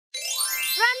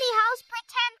Remi House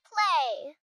Pretend Play.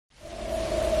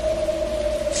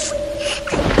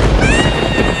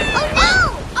 Oh no!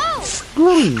 Oh!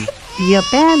 Bluey, the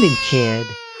abandoned kid.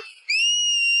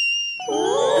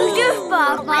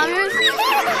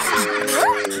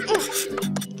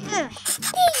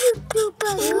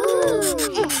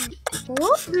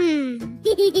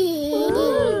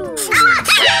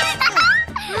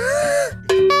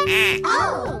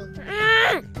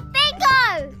 Bingo!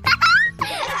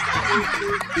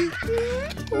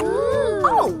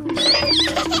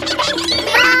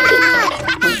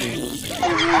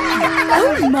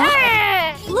 Oh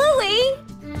my! Bluey!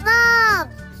 Mom,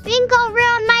 Bingo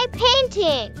ruined my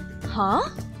painting. Huh?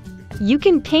 You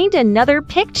can paint another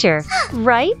picture,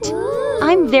 right?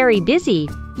 I'm very busy.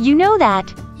 You know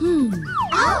that. Oh.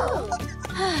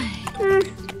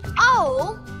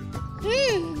 Oh.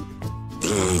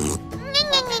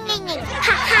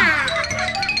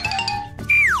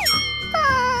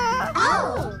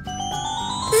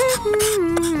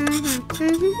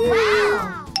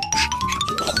 Wow.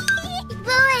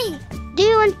 Bluey, do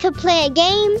you want to play a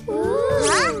game?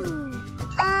 Huh?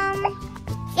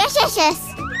 Yes.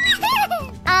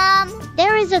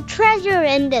 There is a treasure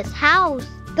in this house.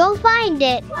 Go find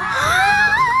it.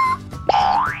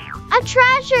 A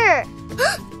treasure!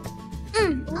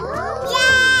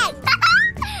 Yes!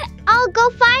 I'll go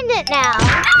find it now.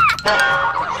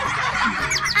 Ow!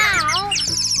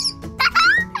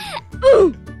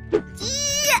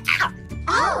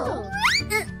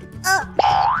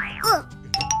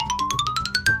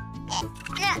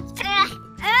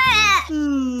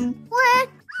 What?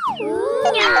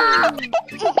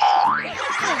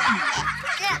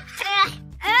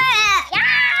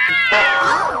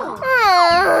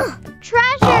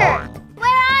 Treasure!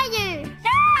 Where are you?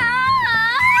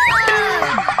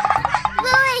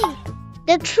 Bluey!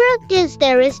 The truth is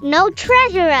there is no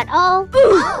treasure at all.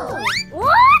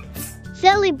 What?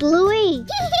 Silly Bluey.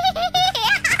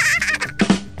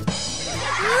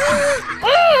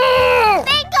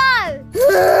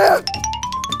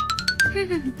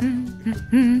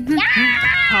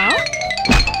 Huh?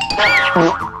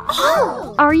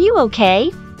 Are you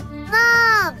okay?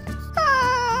 Mom!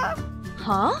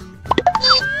 Huh?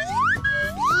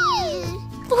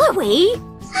 Bluey?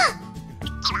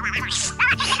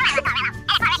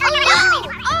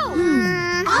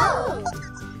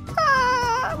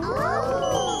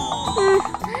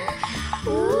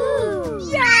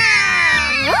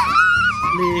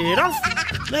 Lid off.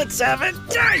 Let's have a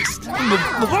taste.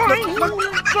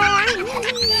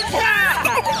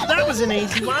 That was an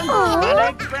easy one. I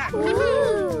don't crack.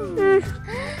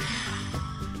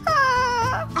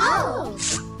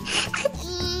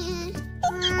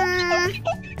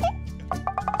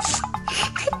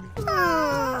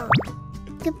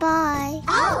 Goodbye.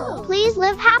 Please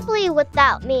live happily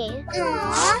without me.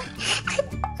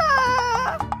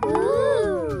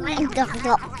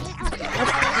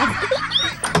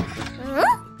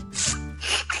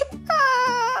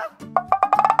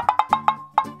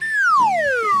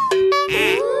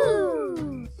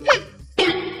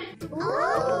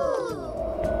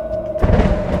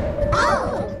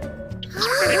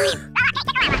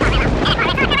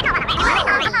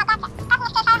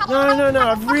 No,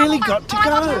 I've really got to go.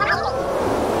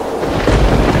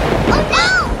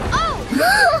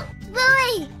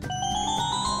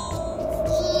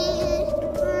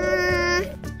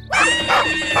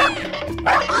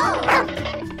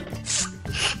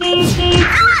 Bluey!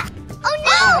 Oh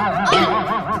no!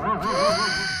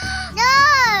 No!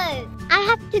 I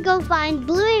have to go find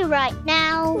Bluey right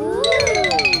now.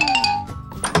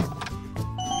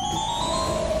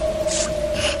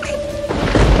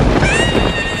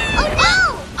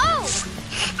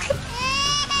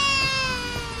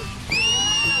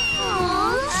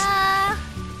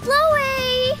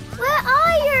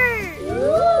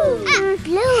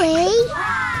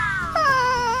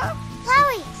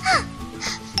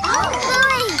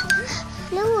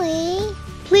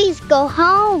 Go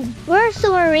home. We're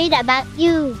so worried about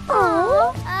you.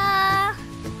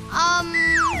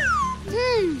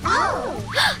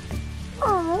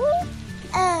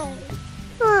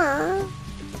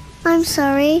 I'm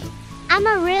sorry. I'm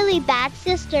a really bad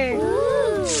sister.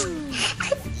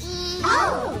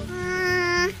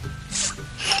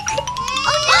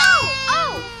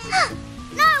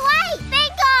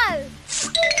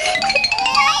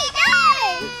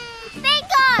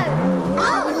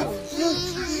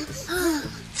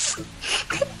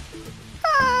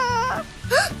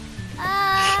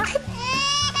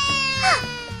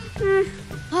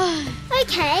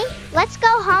 Okay, let's go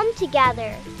home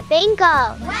together. Bingo!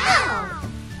 Wow!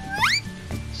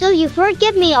 So you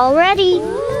forgive me already?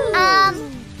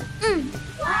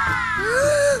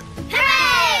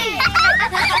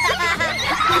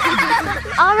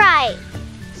 All right.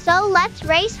 So let's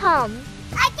race home.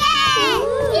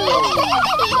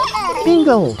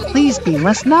 Bingo, please be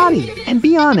less naughty and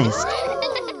be honest.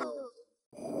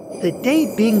 The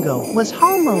day Bingo was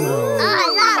home alone.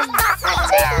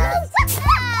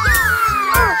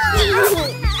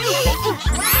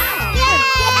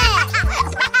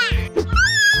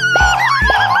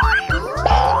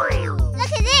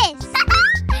 Look at this.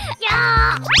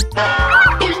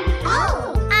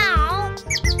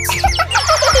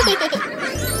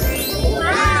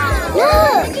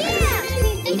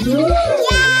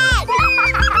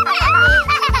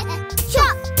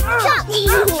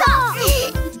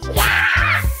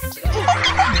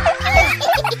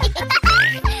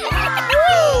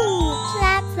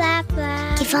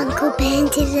 Give Uncle Ben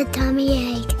to the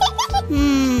tummy ache.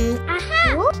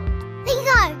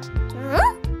 Bingo!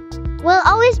 We'll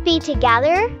always be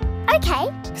together. Okay.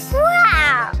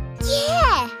 Wow!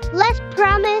 Yeah! Let's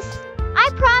promise. I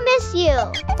promise you.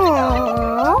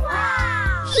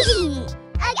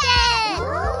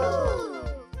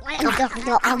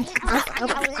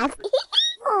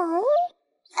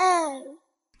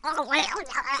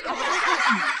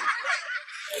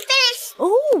 Fish.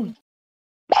 Ooh.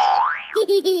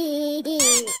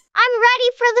 I'm ready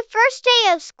for the first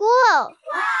day of school.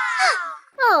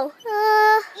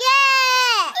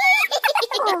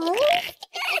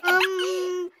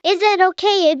 Is it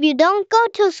okay if you don't go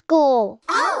to school?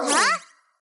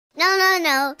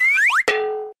 No.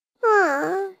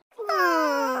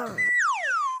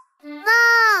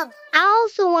 Mom! I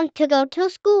also want to go to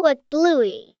school with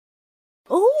Bluey.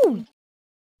 Ooh.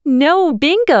 No,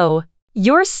 Bingo.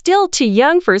 You're still too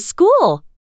young for school.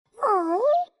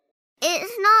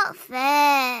 It's not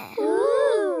fair.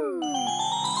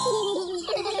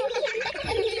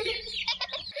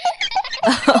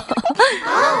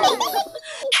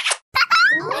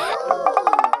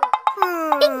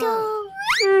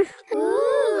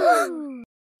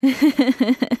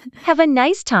 Have a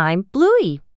nice time,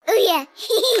 Bluey. Oh, yeah.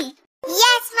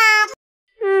 Yes, Mom.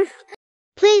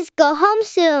 Please go home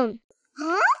soon.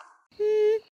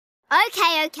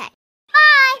 Okay.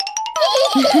 Bye.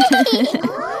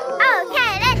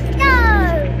 Okay, let's go.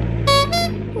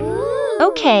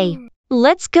 Okay,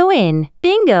 let's go in.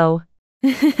 Bingo.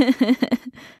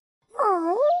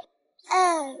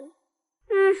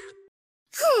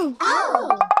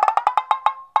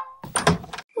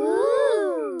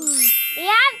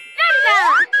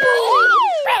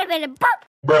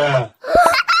 Bruh.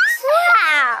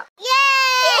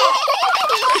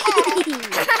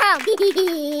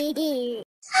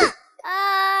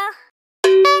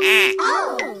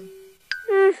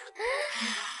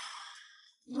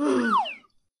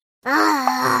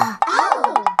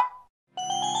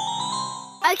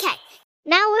 Okay,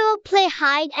 now we will play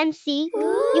hide and seek.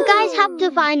 You guys have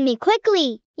to find me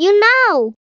quickly. You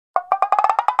know.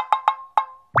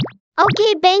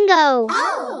 Okay, Bingo.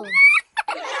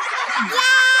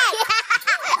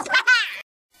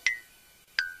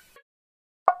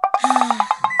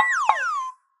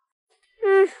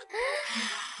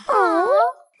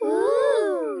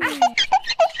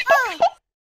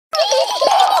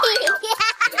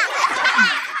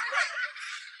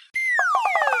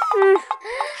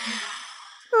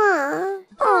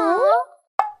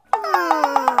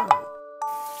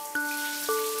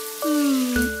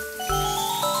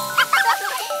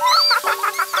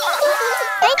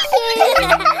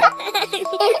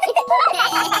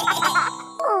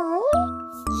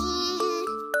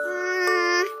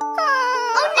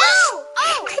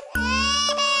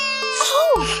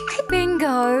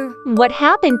 Bingo. What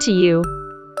happened to you?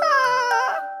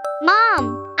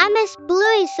 Mom, I miss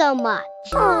Bluey so much.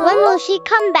 When will she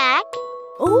come back?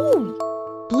 Ooh.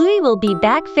 Bluey will be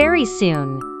back very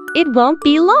soon. It won't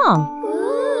be long.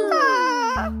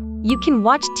 You can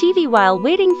watch TV while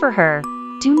waiting for her.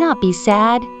 Do not be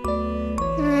sad.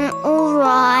 All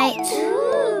right.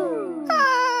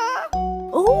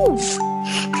 Ooh.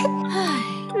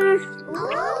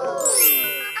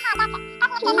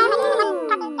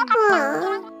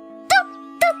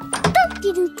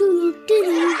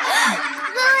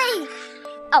 Bluey!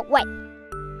 Oh, wait.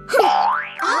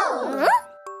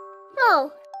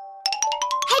 Oh.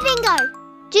 Hey, Bingo!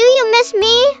 Do you miss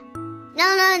me?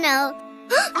 No.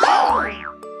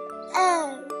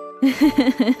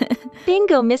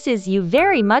 Bingo misses you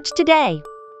very much today.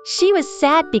 She was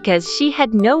sad because she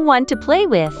had no one to play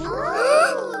with.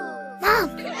 Mom!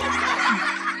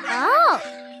 Oh!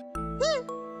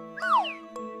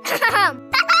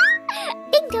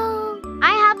 Bingo!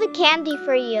 I have the candy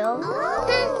for you.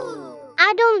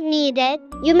 I don't need it.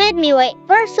 You made me wait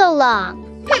for so long.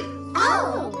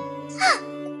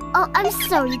 Oh, I'm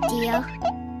sorry, dear.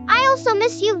 I also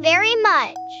miss you very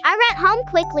much. I ran home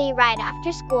quickly right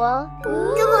after school. Come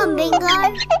on, Bingo.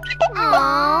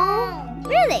 Oh,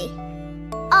 really?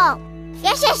 Oh,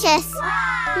 yes.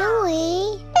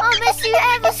 Bluey. I miss you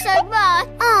ever so much.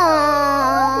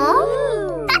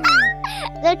 Oh.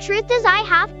 The truth is I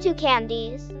have 2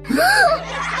 candies.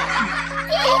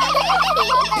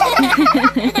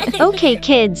 Okay,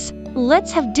 kids,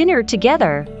 let's have dinner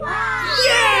together.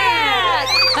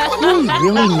 Bluey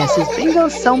really misses Bingo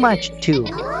so much too.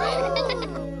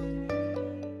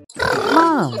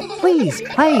 Mom, please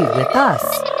play with us.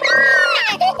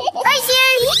 Right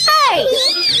here. Hey.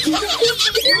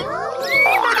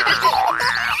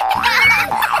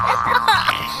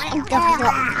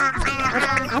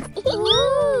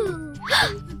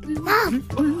 Mom.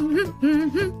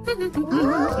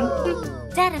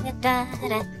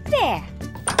 There.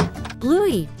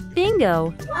 Bluey,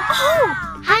 Bingo.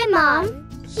 Hi, Mom.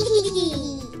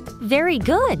 Very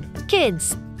good,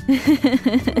 kids. Hey,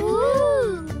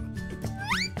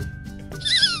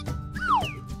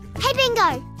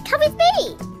 Bingo, come with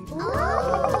me.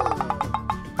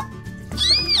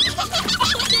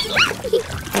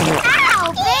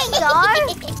 Ow, Bingo.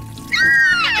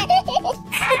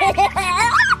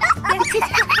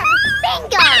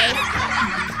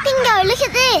 Bingo, look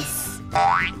at this.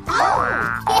 Wow.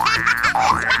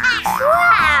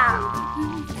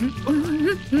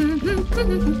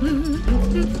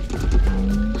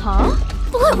 Huh?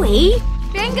 Bluey?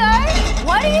 Bingo?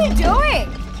 What are you doing?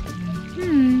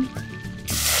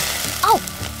 Oh.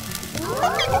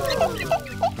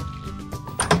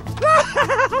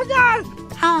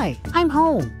 Hi, I'm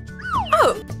home.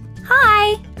 Oh.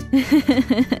 Hi.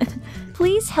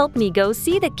 Please help me go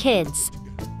see the kids.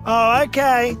 Oh,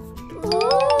 okay.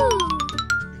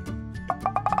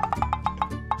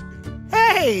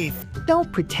 Hey!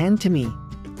 Don't pretend to me.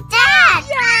 Dad!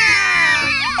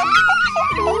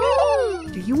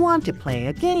 Do you want to play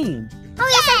a game? Oh,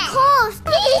 yes, of course.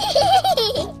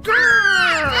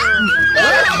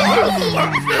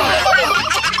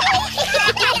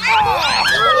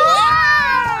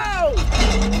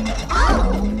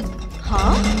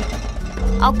 Huh?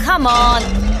 Oh, come on.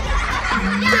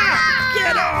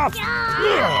 Get off!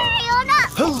 You're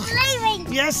not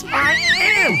leaving. Yes, I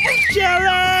am!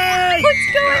 Jerry!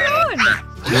 What's going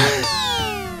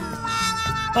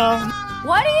on?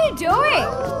 What are you doing?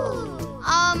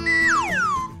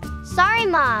 Sorry,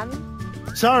 Mom.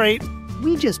 Sorry.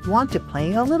 We just want to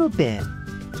play a little bit.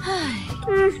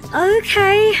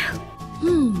 Okay.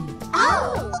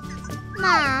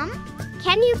 Mom,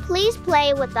 can you please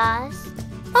play with us?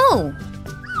 Oh.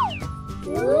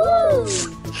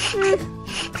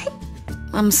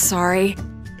 I'm sorry.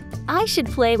 I should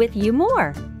play with you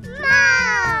more.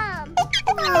 Mom!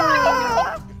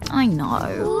 I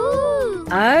know.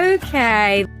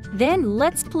 Okay. Then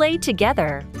let's play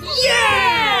together.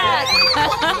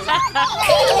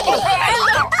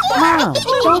 Mom,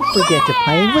 don't forget to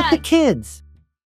play with the kids.